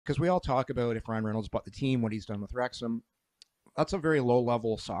because we all talk about if Ryan Reynolds bought the team, what he's done with Wrexham. That's a very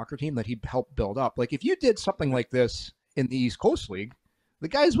low-level soccer team that he helped build up. Like, if you did something like this in the East Coast League, the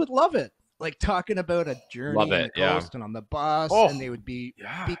guys would love it. Like, talking about a journey on the coast and on the bus, and they would be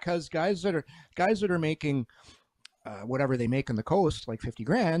because guys that are making whatever they make on the coast, like 50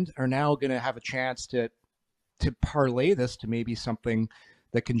 grand, are now going to have a chance to parlay this to maybe something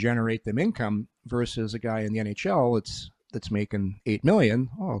that can generate them income versus a guy in the NHL that's making $8 million.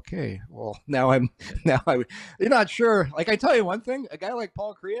 Oh, okay. Well, you're not sure. Like, I tell you one thing, a guy like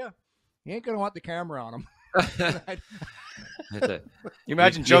Paul Kariya, he ain't going to want the camera on him. You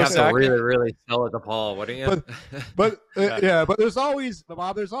imagine Joe Sakic. You have to really, really sell it to Paul, wouldn't you? But there's always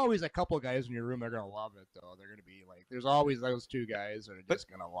a couple of guys in your room that are going to love it, though. They're going to be like, there's always those two guys that are just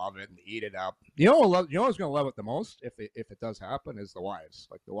going to love it and eat it up. You know who's going to love it the most if it does happen is the wives.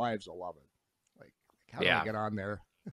 Like, the wives will love it. Like, how do I get on there?